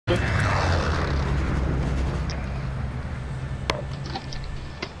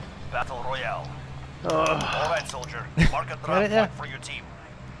Battle Royale. Alright, soldier. Mark a drop point for your team.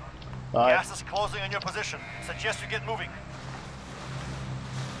 Gas is closing on your position. Suggest you get moving.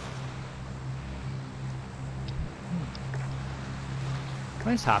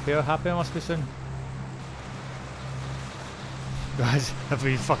 When's happy? Happy must be soon. Guys, have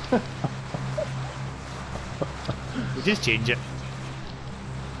we fucked? We'll just change it.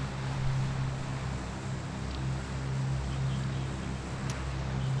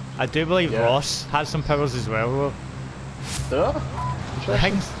 I do believe Ross has some powers as well, though. Yeah? I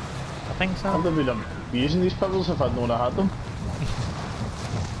think so. I wouldn't have been using these powers if I'd known I had them.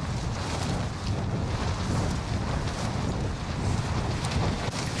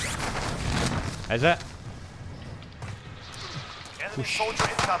 Is it? Enemy soldier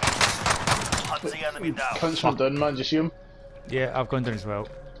incoming. Hunt the enemy down. Punch him down, man. Do you see him? Yeah, I've gone down as well.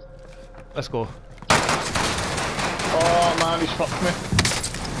 Let's go. Oh man, he's fucked me.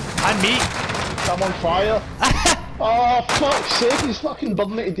 And me! I'm on fire. Oh fuck's sake, he's fucking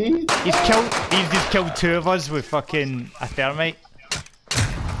burning me to death. He's just killed two of us with fucking a thermite.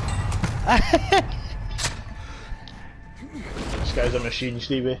 This guy's a machine,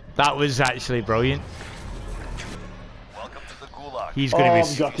 Stevie. That was actually brilliant. Welcome to the Gulag. He's gonna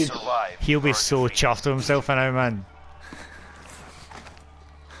be he'll be so chuffed with himself now, man.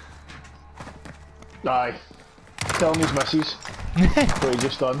 Aye. Tell him his missus. What he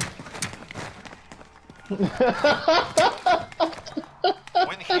just done. Win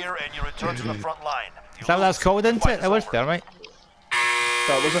here and you return to the front line. Is that what that's called, isn't it? It was thermite.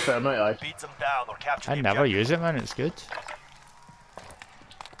 That was a thermite, aye. Beat them down or capture I the never use it, man. It's good.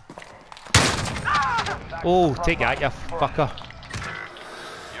 Oh, take that, you fucker.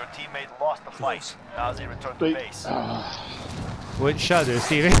 Your teammate lost the fight. Now they return to base. What should I do,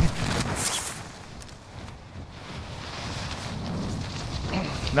 Stevie?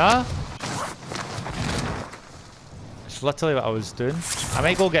 Nah? It's literally what I was doing. I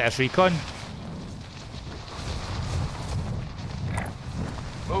might go get a recon.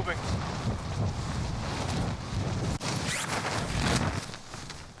 Moving.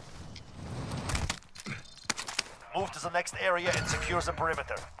 Move to the next area and secure the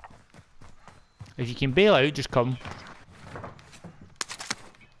perimeter. If you can bail out, just come.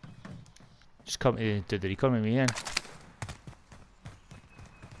 Just come to do the recon with me, then.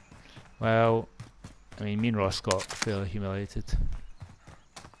 Well, I mean, me and Ross got fairly humiliated.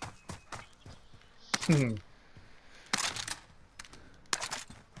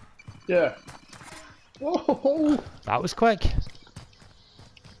 Yeah. Oh. That was quick.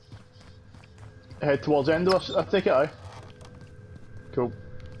 Head towards the end of us, I take it, aye. Cool.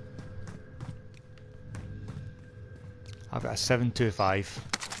 I've got a 725.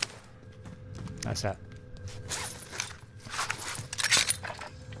 That's it.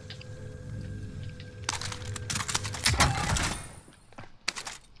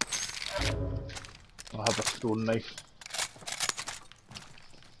 I have a stone knife.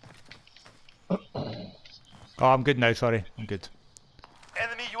 Oh, I'm good now, sorry. I'm good.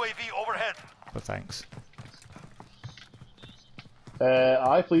 Enemy UAV overhead. But thanks.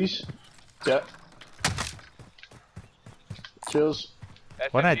 Aye, please. Yeah. Cheers.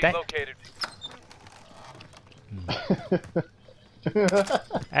 When I dick.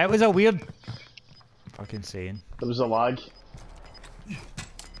 It was a weird fucking saying. There was a lag.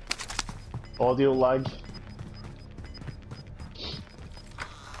 Audio lag.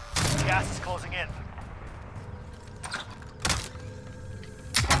 Gas is closing in.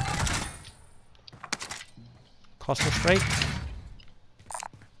 Cluster strike.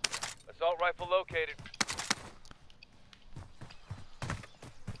 Assault rifle located.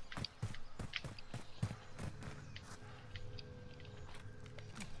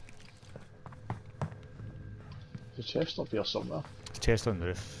 The chest up here somewhere. Chest on the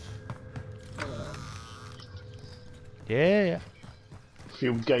roof. Yeah.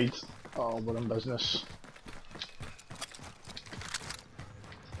 Field guide. Oh, we're in business.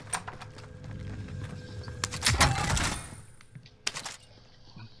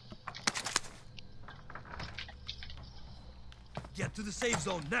 Get to the safe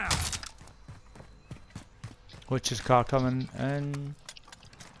zone now. Which is car coming in?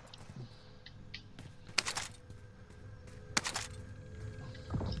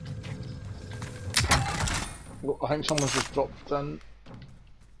 Oh, I think someone's just dropped in.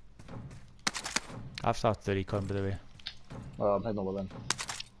 I've started the recon, by the way. Oh, I'm heading over then.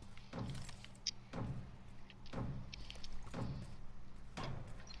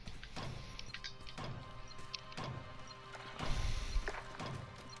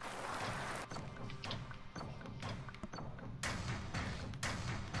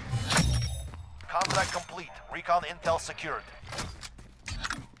 Contract complete. Recon intel secured. Do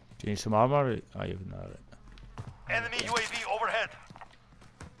you need some armor? Oh, you've not it. Enemy UAV overhead.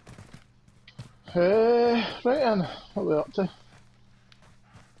 Right then, what are we up to?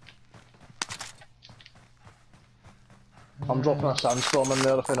 I'm dropping a sandstorm in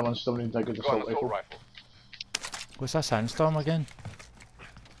there if anyone's still needing a good assault rifle. What's that sandstorm again?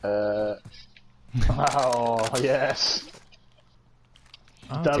 Oh, yes.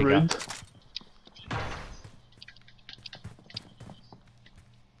 Rude.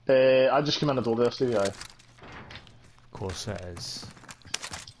 I just came in the door there, Stevie. Of course it is.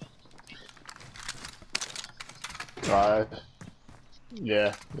 Right.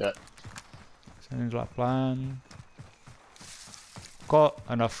 Yeah. Sounds like a plan. Got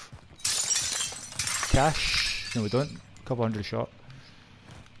enough cash? No, we don't. A couple hundred shot.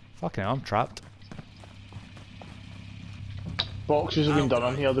 Fucking hell, I'm trapped. Boxes have been done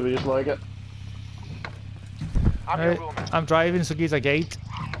on here, do we just like it? Right, I'm driving, so give us a guide.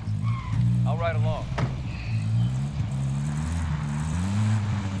 I'll ride along.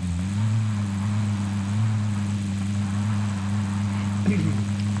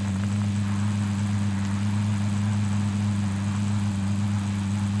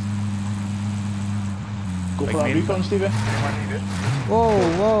 Go for that recon, Stevie.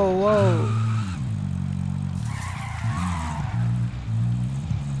 Whoa.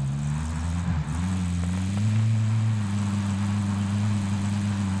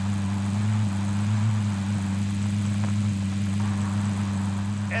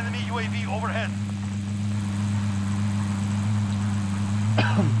 Enemy UAV overhead.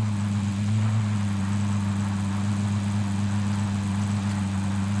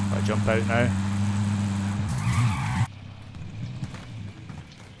 I jump out now.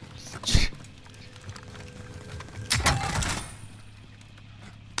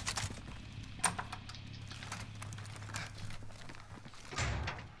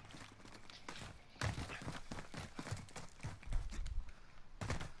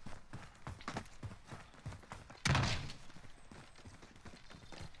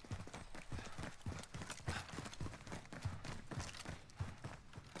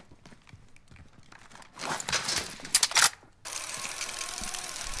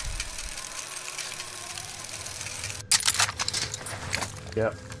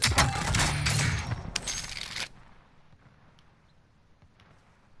 Yep.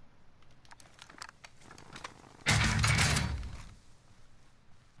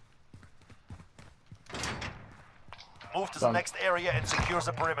 Move to the next area and secure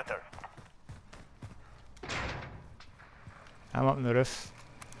the perimeter. I'm up on the roof.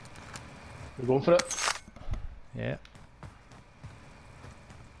 We're going for it? Yeah.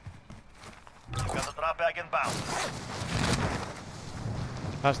 You've got the drop bag inbound.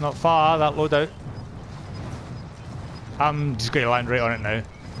 That's not far, that loadout. I'm just going to land right on it now.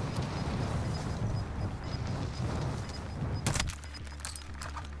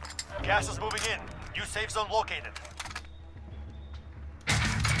 Gas is moving in. New safe zone located.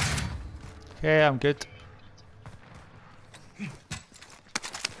 Okay, I'm good.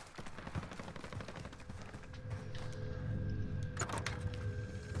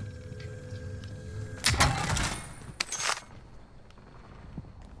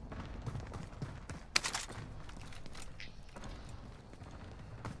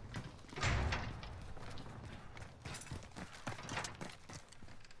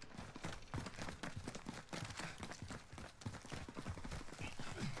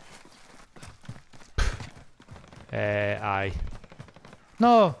 Aye.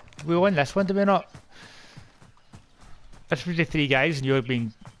 No, we won this one, did we not? That's really 3 guys and you're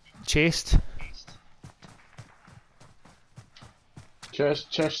being chased.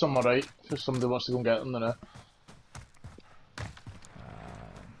 Chest on my right, if somebody wants to go and get them there.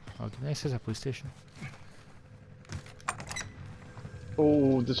 Okay, this is a police station.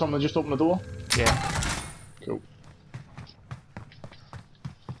 Oh, did someone just open the door? Yeah. Cool.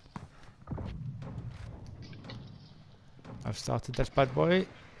 I've started this bad boy.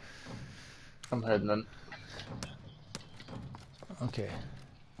 I'm heading in. Okay.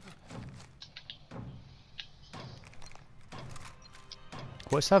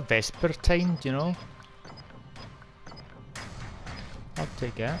 What's that Vesper time, do you know? I'll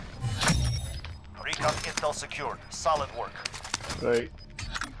take it. Recon intel secured. Solid work. Right.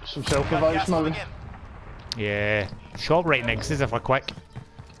 Some self-revives now. Yeah. Shot right next to us if we're quick.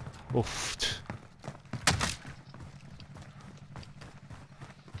 Oof.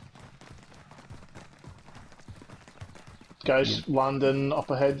 Guys landing up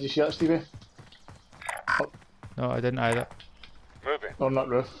ahead, you see that, Stevie? No, I didn't either. Moving. On that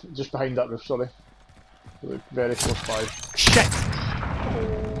roof, just behind that roof, sorry. Very close by. Shit!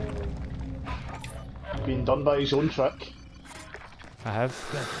 Being done by his own trick. I have.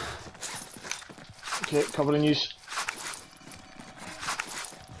 Okay, covering you.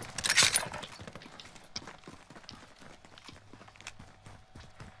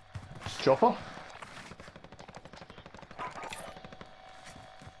 Chopper.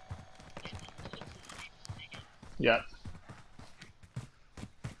 Yeah.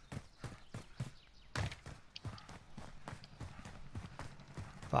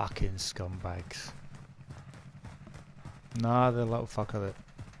 Fucking scumbags. Nah, the little fucker that.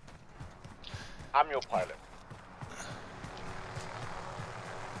 I'm your pilot.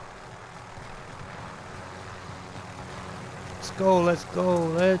 Let's go, let's go,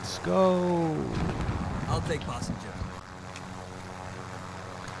 let's go. I'll take passenger.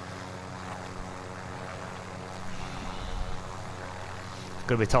 It's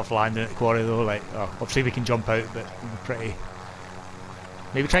gonna be tough landing at the quarry though, like, oh, obviously we can jump out, but it'll be pretty.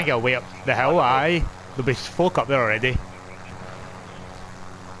 Maybe try and get away up the hill, aye. There'll be folk up there already.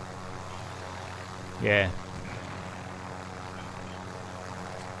 Yeah.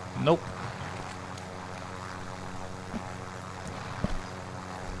 Nope.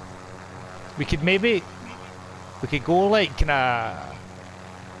 We could go like kinda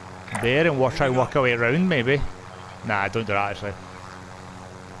there and try and work our way around maybe. Nah, don't do that actually.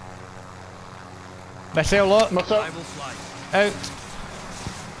 Missile lot. I will fly. Out.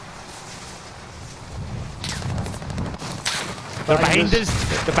 They're behind us.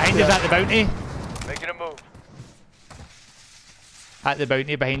 They're behind us at the bounty. Making a move. At the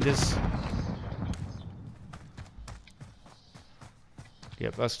bounty behind us.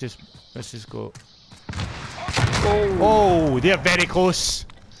 Yep, let's just go. Oh, they're very close.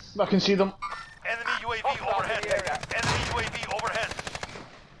 I can see them. Enemy UAV overhead. Enemy UAV overhead.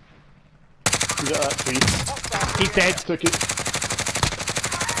 You got that tree. He's dead. Took it.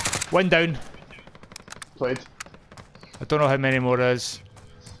 One down. Played. I don't know how many more there is.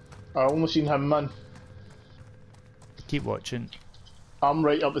 I almost seen him, man. Keep watching. I'm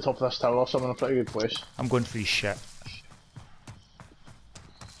right up the top of this tower, so I'm in a pretty good place. I'm going for his shit.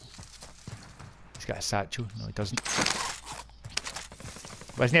 He's got a satchel. No, he doesn't.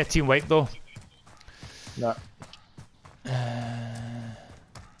 Wasn't he a team wipe though? Nah.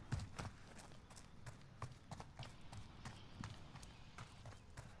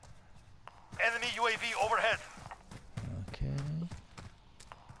 Enemy UAV overhead. Okay.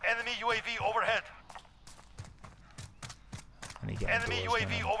 Enemy UAV overhead. I need to get Enemy indoors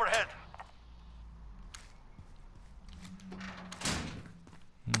UAV now. overhead.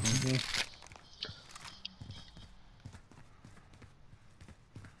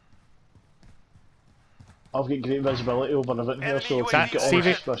 I've got great visibility over everything here, so if Enemy you get all UAV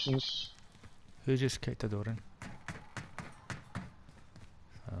the suspicions. Who just kicked the door in?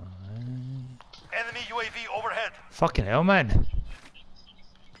 Enemy UAV overhead. Fucking hell, man.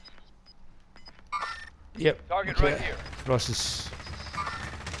 Yep. Target okay. right here. Ross is.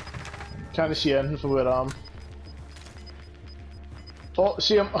 Can't see anything from where I am. Oh,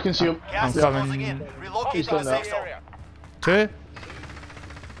 see him, I can see him. Gas I'm is coming. closing in. Relocate He's to the done that. safe zone. Two.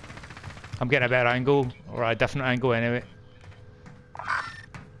 I'm getting a better angle, or a different angle anyway.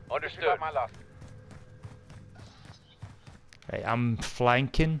 Understood. My last. Right, I'm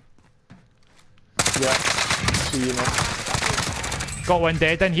flanking. Yeah, see you now. Got one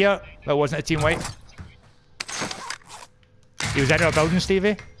dead in here. That wasn't a team wipe. He was in our building,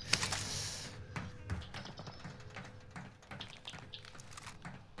 Stevie.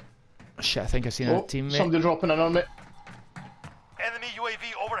 Shit, I think I seen a teammate. Somebody dropping in on me. Enemy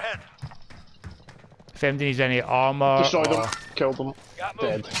UAV overhead. If anybody needs any armor. Destroyed them, killed them, Got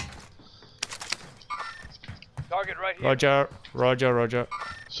dead. moved. Target right here. Roger, Roger, Roger.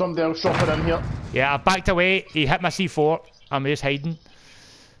 Somebody else dropping in here. Yeah, I backed away. He hit my C4. I'm just hiding.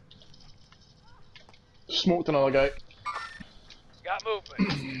 Smoked another guy. Got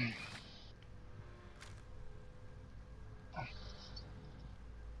movement.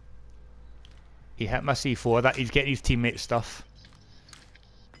 He hit my C4. That he's getting his teammate stuff.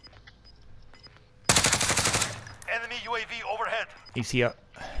 Enemy UAV overhead. He's here.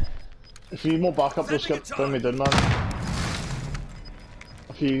 If you need more backup, just get bring me down, man.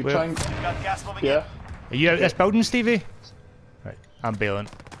 If you Where? try and... Got gas moving Yeah. Are you out this building, Stevie? Right, I'm bailing.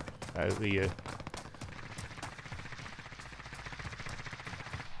 Out with you.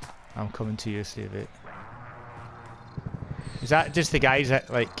 I'm coming to you, Stevie. Is that just the guys that,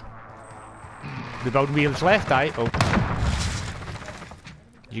 like... The building wheels left, aye? Oh.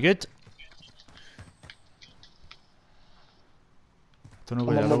 You good? Don't know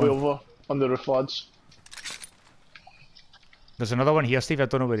I'm where on the my other way one... over, under the floods. There's another one here, Steve. I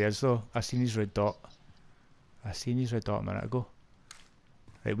don't know where he is though. I seen his red dot. I seen his red dot a minute ago.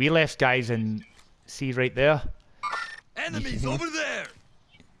 Right, we left guys in C right there. Enemies over there!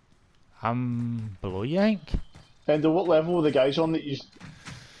 I'm below you, I think. And what level are the guys on that you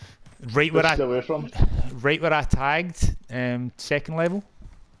Right where stay away from? Right where I tagged, second level.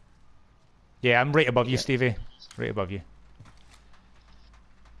 Yeah, I'm right above you, Stevie. Right above you.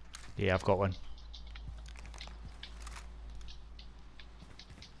 Yeah, I've got one.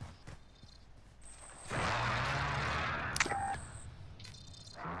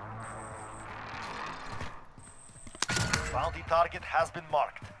 Bounty target has been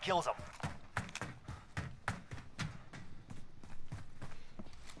marked. Kill them.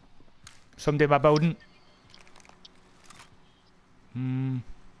 Somebody in my building.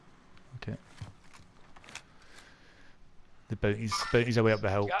 Okay. The bounty's away up the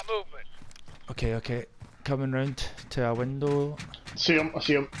hill. Got movement. Okay. Coming round to a window. See him, I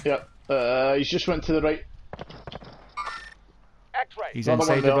see him, yeah. He's just went to the right. X-ray. He's Another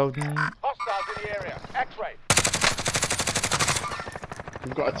inside one the there. building. Hostiles in the area. X-ray.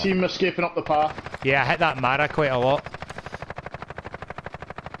 We've got a team escaping up the path. Yeah, I hit that Mara quite a lot.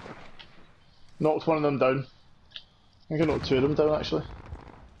 Knocked one of them down. I think I knocked two of them down actually.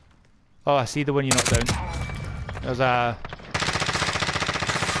 Oh, I see the one you knocked down. There's a...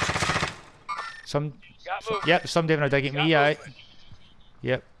 Yep, somebody having a dig at me, aye.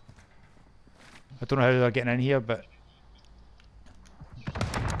 Yep. I don't know how they're getting in here, but...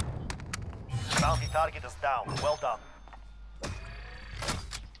 Bounty target is down. Well done.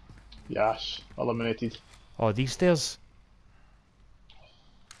 Yes, eliminated. Oh, these stairs.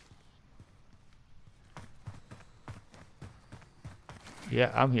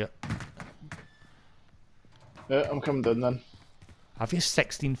 Yeah, I'm here. Yeah, I'm coming down then. Have you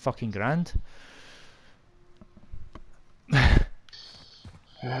 16 fucking grand?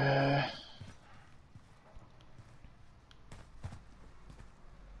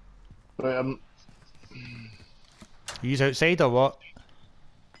 Right, He's outside or what?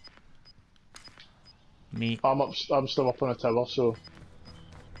 Me. I'm still up on a tower, so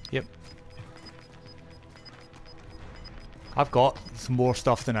Yep. I've got some more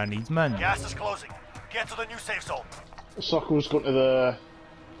stuff than I need, man. Gas is closing. Get to the new safe zone. the circle's going to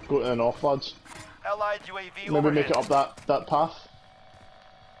the north, lads. Allied UAV Maybe overhead. make it up that path.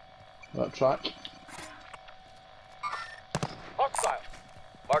 That track. Hostile.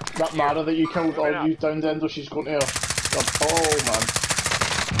 Mark That Mara that you killed or you downed Endo, she's going to oh man.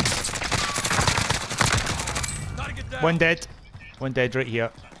 Target down. One dead. One dead right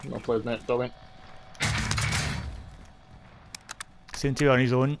here. Well played, mate, brilliant. Seems to be on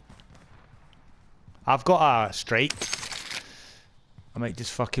his own. I've got a strike. I might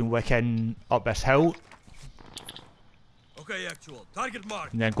just fucking wick in up this hill Okay, actual. Target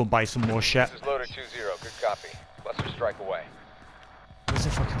marked. and then go buy some more shit. This is Loader 2-0. Good copy. Cluster strike away. Where's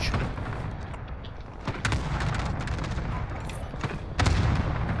the fucking shit?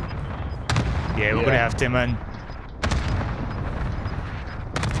 Yeah, we're gonna have to, man.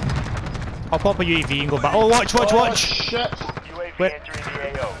 I'll pop a UAV and go back. Oh, watch! Oh, shit! UAV Where- entering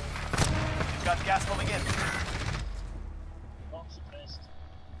the AO. You've got gas moving in.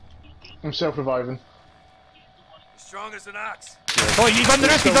 I'm self-reviving. Strong as an ox. Oh, he's on the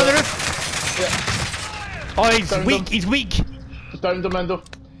roof! He's on the roof! Yeah. Oh, he's Downed weak! him. He's weak! Downed him, Endo.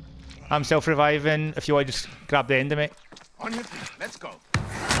 I'm self-reviving. If you want, just grab the end of me. On your feet. Let's go.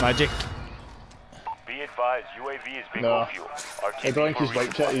 Magic. Be advised, UAV is being No. fuel. I don't think he's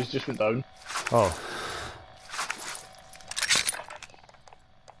wiped yet, he's just went down. Oh.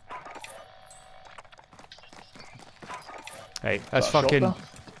 Right, that's Is that a shot fucking. there?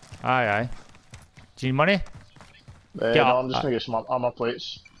 Aye. Do you need money? Get No, up. I'm just gonna get some armor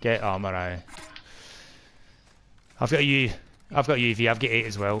plates. Get armor, aye. I've got UAV, I've got 8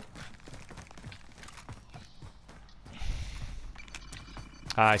 as well.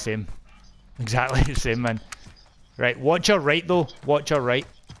 Aye, same. Exactly the same, man. Right, watch your right though. Watch your right.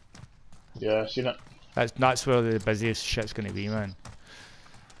 Yeah, seen it. That's where the busiest shit's gonna be, man.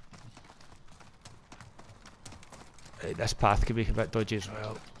 Right, this path could be a bit dodgy as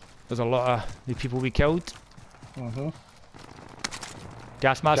well. There's a lot of the people we killed.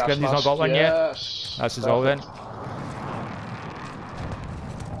 Gas mask, Grimdy's not got one yet. Yes. That's his all then.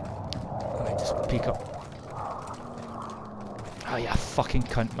 Let me just peek up. Oh yeah, fucking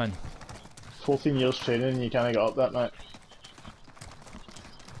cunt, man. 14 years training and you can't get up that, mate.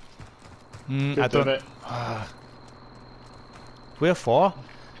 I Good don't. do it. Where for?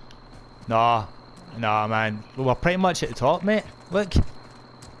 Nah, man. We're pretty much at the top, mate. Look.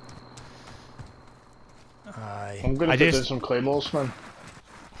 Aye. Aye. I'm gonna put in some claymores, man.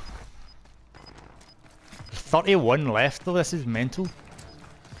 31 left though, this is mental.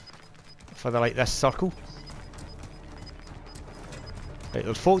 For the, like, this circle. Right,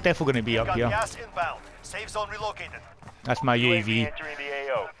 there's folk definitely gonna be up here. Gas inbound. Safe zone relocated. That's my UAV. Entering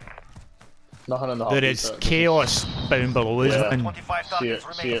the AO. Nothing in the There is chaos bound below us, Yeah. and 25 targets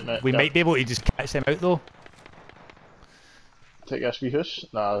remaining. mate. we Yeah. might be able to just catch them out though. Take SB house?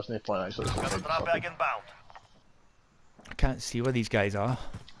 Nah, there's no point actually. Got a drop bag inbound. I can't see where these guys are.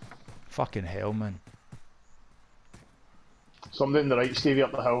 Fucking hell, man. Somebody in the right, Stevie,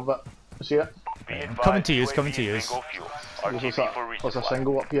 up the hill a bit. See it? I'm coming to use, coming to use. There's a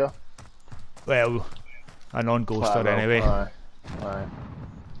single up here. Well, a non-ghoster anyway. Aye.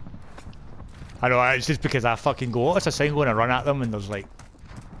 I know, it's just because I fucking go, oh, it's a single, and I run at them and there's like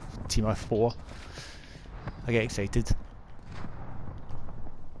a team of 4. I get excited.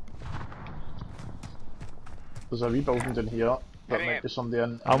 There's a wee building in here. That might be somebody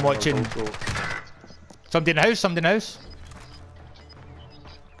in. I'm watching. Somebody in the house, somebody in the house.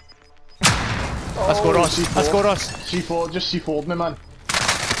 Let's go, Ross. C4. Let's go, Ross. C4, just C4'd me, man.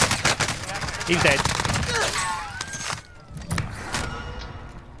 He's dead.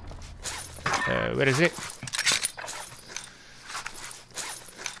 Where is it?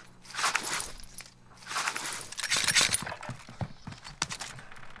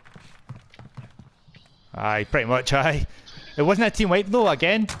 Aye, pretty much, aye. It wasn't a team wipe though,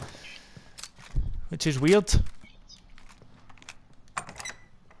 again. Which is weird.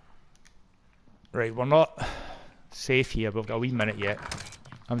 Right, we're not safe here, but we've got a wee minute yet.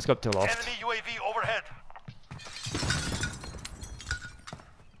 I'm just up to the loft. Enemy UAV overhead.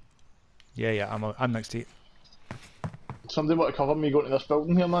 Yeah, I'm next to you. Somebody want to cover me going to this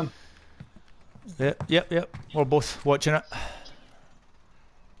building here, man? Yep. We're both watching it.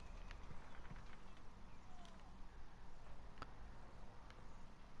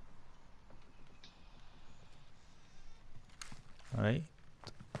 Alright.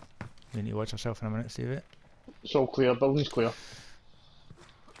 We need to watch ourselves in a minute, Steve. It's all clear, building's clear.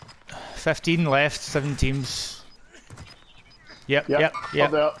 15 left, 7 teams. Yep. Up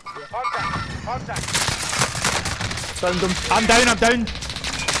there. Found him. I'm down.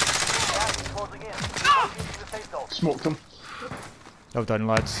 Gas is closing in. Relocating the safe zone. Smoked him. Well done,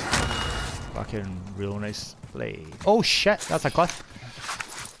 lads. Fucking real nice play. Oh shit, that's a cliff.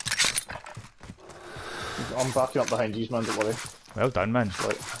 I'm backing up behind you, man, don't worry. Well done, man.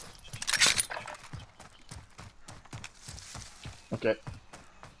 Right. Okay.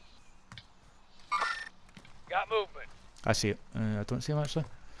 Got movement. I see it. I don't see him actually.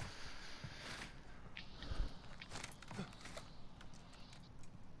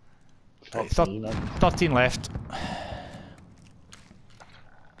 Right, Fuck me, man. 13 left.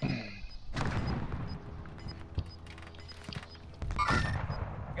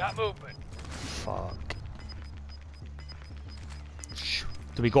 Got movement. Fuck.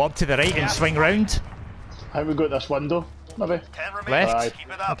 Do we go up to the right and swing round? How we got this window, maybe? 10 remaining. Left? Keep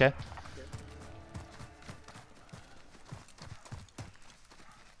it up. Okay.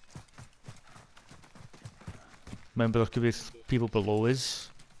 Remember, there could be people below us.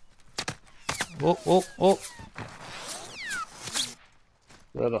 Oh.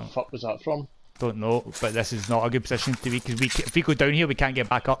 Where the fuck was that from? Don't know, but this is not a good position to be, because if we go down here, we can't get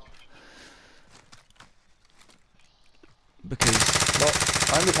back up. Because... No,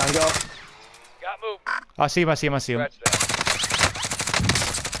 and we can get up. Got movement. I see him. Scratch that.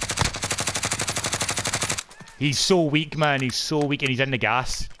 He's so weak, man. He's so weak, and he's in the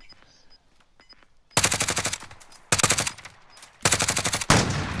gas.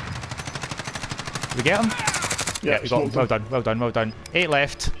 Did we get him? Yeah, we got him. smoked him. Well done. 8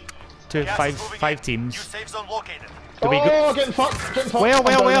 left. Gas is moving Five in. teams. New safe zone located. Do we go? Oh, getting fucked. Where? I'm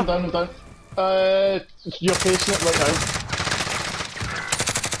down. You're facing it right now.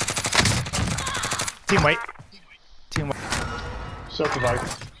 Team white. Self-revive.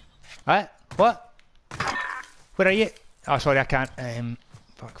 What? Where are you? Oh, sorry, I can't.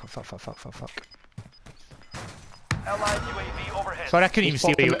 Fuck. Allied UAV overhead. Sorry, I couldn't even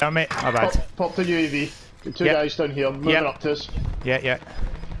see where you were, mate. My bad. Pop the UAV. Got two Yep. guys down here, moving Yep. up to us. Yeah.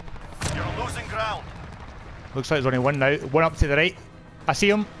 You're losing ground. Looks like there's only one now. One up to the right. I see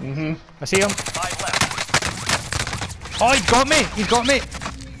him. I see him. 5 left. Oh, he got me.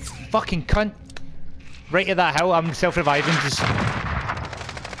 Fucking cunt. Right at that hill. I'm self-reviving. Just. No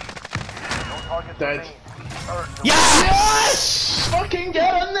targets Dead. remain. Earn the Yes! Fucking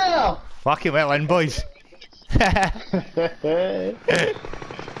get in there! Fucking well in, boys.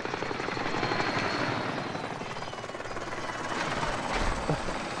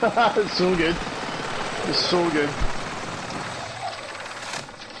 That's so good. It's so good.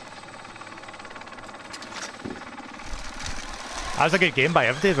 That was a good game by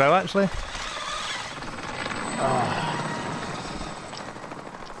everybody as well, actually.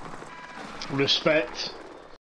 Respect.